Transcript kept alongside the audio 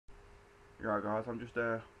Right, guys, I'm just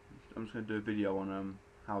going to do a video on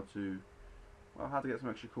how to get some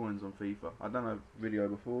extra coins on FIFA. I've done a video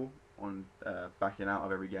before on backing out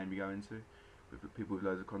of every game you go into with people with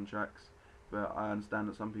loads of contracts, but I understand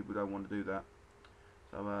that some people don't want to do that.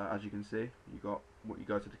 So as you can see, you go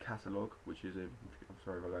to the catalogue, which is I'm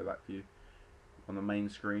sorry if I go back for you. On the main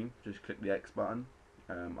screen, just click the X button.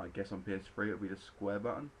 I guess on PS3 it'll be the square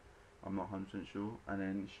button. I'm not 100% sure, and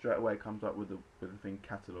then straight away it comes up with the thing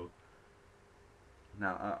catalogue.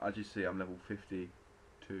 Now, as you see, I'm level 52,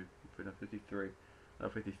 53, no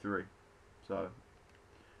 53. So, what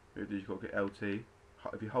you do is you've got to get LT.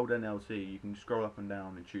 If you hold NLT, you can scroll up and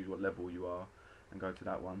down and choose what level you are, and go to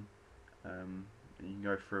that one. And you can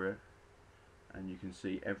go through it, and you can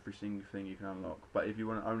see every single thing you can unlock. But if you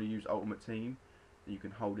want to only use Ultimate Team, you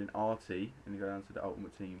can hold in RT, and you go down to the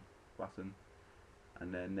Ultimate Team button,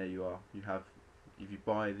 and then there you are. You have, if you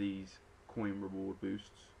buy these coin reward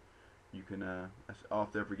boosts, you can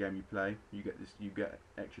after every game you play, you get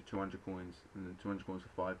extra 200 coins, and then 200 coins for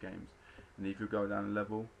 5 games. And if you go down a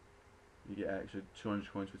level, you get extra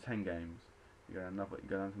 200 coins for 10 games. You go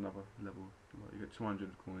down to another level, you get 200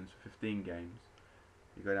 coins for 15 games.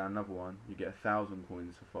 You go down another one, you get 1,000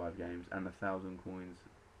 coins for 5 games, and 1,000 coins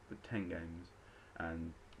for 10 games.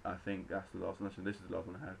 And I think that's the last one. This is the last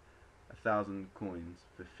one I had. 1,000 coins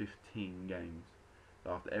for 15 games. So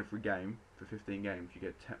after every game, for 15 games, you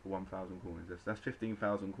get 1,000 coins. That's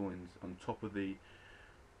 15,000 coins on top of the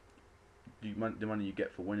money you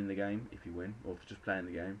get for winning the game, if you win, or for just playing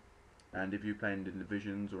the game. And if you're playing in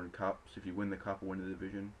divisions or in cups, if you win the cup or win the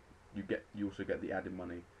division, you also get the added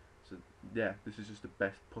money. So yeah, this is just the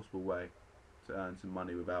best possible way to earn some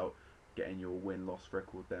money without getting your win-loss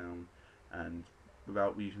record down, and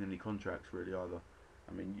without using any contracts really either.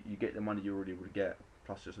 I mean, you get the money you already would get,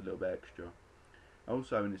 plus just a little bit extra.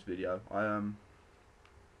 Also in this video, I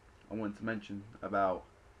wanted to mention about,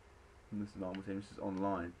 this is normal team, this is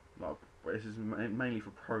online, like, this is mainly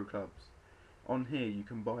for pro clubs. On here you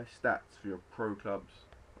can buy stats for your pro club's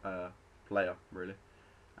player, really,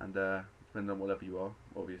 and depending on what level you are,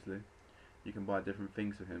 obviously, you can buy different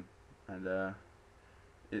things for him, and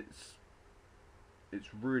it's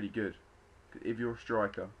really good. If you're a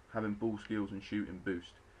striker, having ball skills and shooting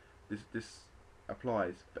boost, this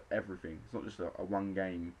applies for everything. It's not just a one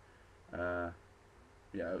game, it's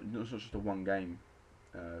not just a one game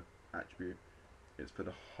attribute. It's for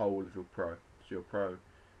the whole of your pro. So your pro,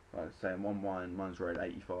 like say in mine's rated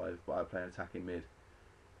 85, but I play attacking mid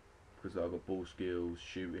because I've got ball skills,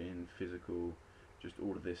 shooting, physical, just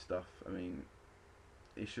all of this stuff. I mean,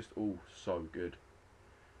 it's just all so good.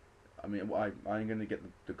 I mean, I'm going to get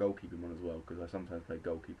the goalkeeping one as well, because I sometimes play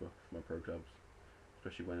goalkeeper for my pro clubs,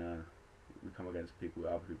 especially when we come against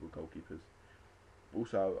other people goalkeepers.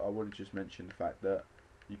 Also, I want to just mention the fact that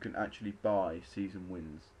you can actually buy season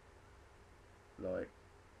wins. Like,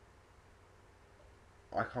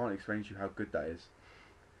 I can't explain to you how good that is,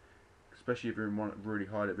 especially if you're in one really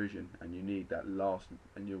high division and you need that last,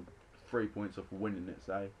 and you're 3 points off of winning it,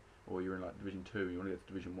 say, or you're in like Division 2, you want to get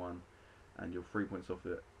to Division 1, and you're 3 points off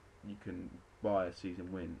it. You can buy a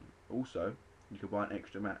season win. Also, you can buy an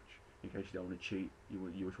extra match in case you don't want to cheat.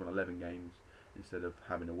 You just want 11 games instead of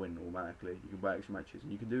having a win automatically. You can buy extra matches,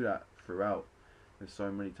 and you can do that throughout. There's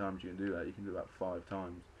so many times you can do that. You can do that 5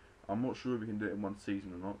 times. I'm not sure if you can do it in one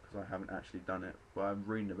season or not, because I haven't actually done it, but I'm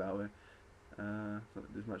reading about it. So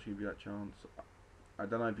this might give you that chance. I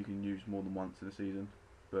don't know if you can use more than once in a season,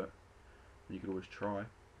 but you could always try.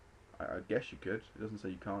 I guess you could. It doesn't say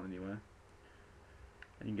you can't anywhere.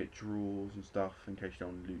 And you can get draws and stuff in case you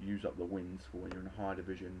don't want to use up the wins for when you're in a higher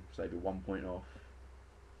division, say you're 1 point off.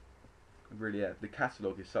 Really, yeah, the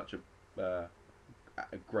catalogue is such a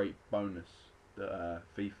great bonus that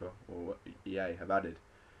FIFA or EA have added,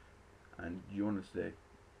 and you honestly,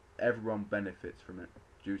 everyone benefits from it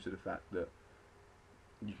due to the fact that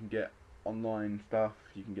you can get online stuff,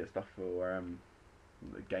 you can get stuff for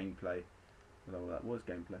the gameplay. I don't know what that was,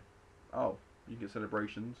 gameplay. Oh, you can get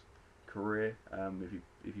celebrations, career.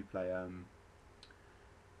 If you play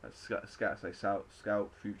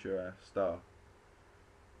Scout Future Star,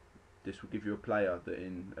 this will give you a player that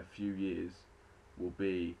in a few years will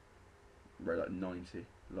be like 90,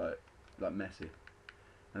 like Messi.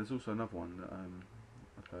 And there's also another one that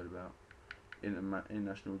I've heard about,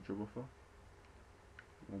 international job offer.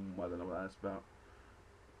 I don't know what that's about.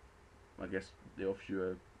 I guess they offer you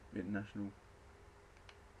a international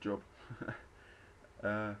job.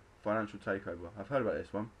 Financial takeover. I've heard about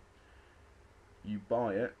this one. You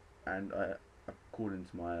buy it, and according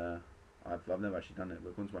to my, I've never actually done it,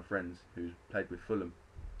 but according to my friends who's played with Fulham,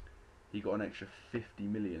 he got an extra 50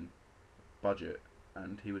 million budget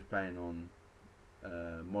and he was playing on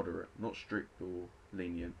moderate, not strict or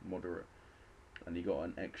lenient, moderate, and he got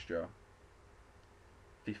an extra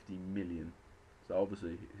 50 million. So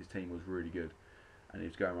obviously his team was really good, and he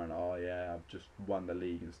was going around, oh yeah, I've just won the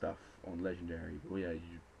league and stuff on legendary. Well, yeah,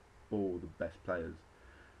 you bought the best players,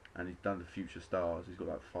 and he's done the future stars. He's got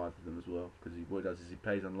like 5 of them as well, because what he does is he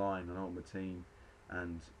plays online on Ultimate Team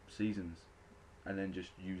and seasons, and then just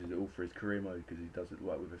uses it all for his career mode, because he does it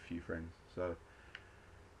like with a few friends. So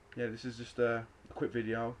yeah, this is just a quick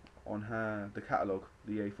video on the catalogue,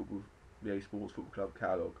 the EA Sports Football Club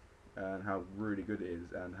catalogue, and how really good it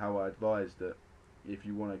is, and how I advise that if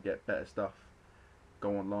you want to get better stuff,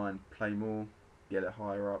 go online, play more, get it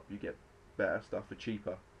higher up, you get better stuff for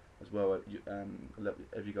cheaper as well. If you go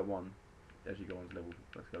on to level,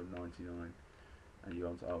 let's go 99, and you go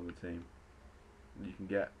on to Ultimate Team, you can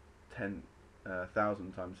get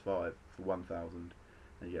 10,000 times 5 for 1,000,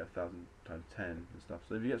 and you get 1,000 times 10 and stuff.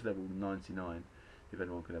 So if you get to level 99, if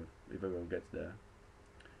everyone gets there,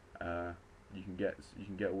 you can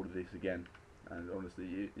get all of this again, and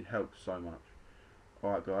honestly, it helps so much.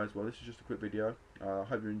 Alright guys, well this is just a quick video. I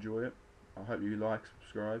hope you enjoy it. I hope you like,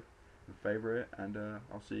 subscribe, and favourite it, and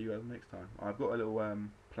I'll see you guys next time. I've got a little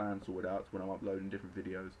plan sorted out when I'm uploading different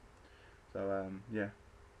videos. So yeah,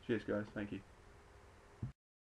 cheers guys, thank you.